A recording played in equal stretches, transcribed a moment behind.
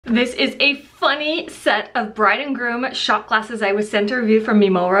This is a funny set of bride and groom shot glasses I was sent to review from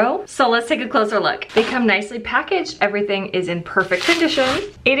Mimorou. So let's take a closer look. They come nicely packaged. Everything is in perfect condition.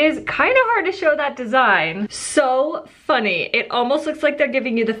 It is kind of hard to show that design. So funny. It almost looks like they're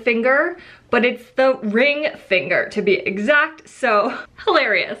giving you the finger, but it's the ring finger to be exact. So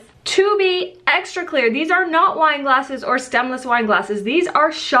hilarious. To be extra clear, these are not wine glasses or stemless wine glasses. These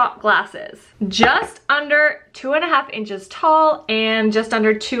are shot glasses. Just under 2.5 inches tall and just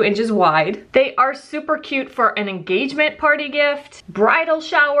under 2 inches wide. They are super cute for an engagement party gift, bridal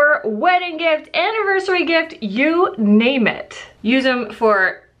shower, wedding gift, anniversary gift, you name it. Use them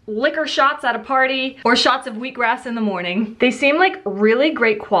for liquor shots at a party or shots of wheatgrass in the morning. They seem like really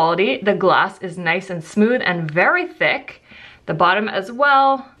great quality. The glass is nice and smooth and very thick. The bottom as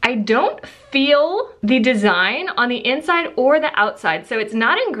well. I don't feel the design on the inside or the outside, so it's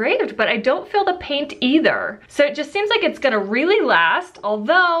not engraved, but I don't feel the paint either. So it just seems like it's gonna really last,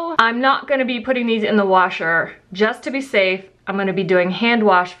 although I'm not gonna be putting these in the washer. Just to be safe, I'm gonna be doing hand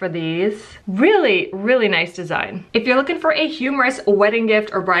wash for these. Really, really nice design. If you're looking for a humorous wedding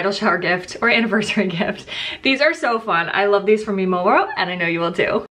gift or bridal shower gift or anniversary gift, these are so fun. I love these from Mimorou, and I know you will too.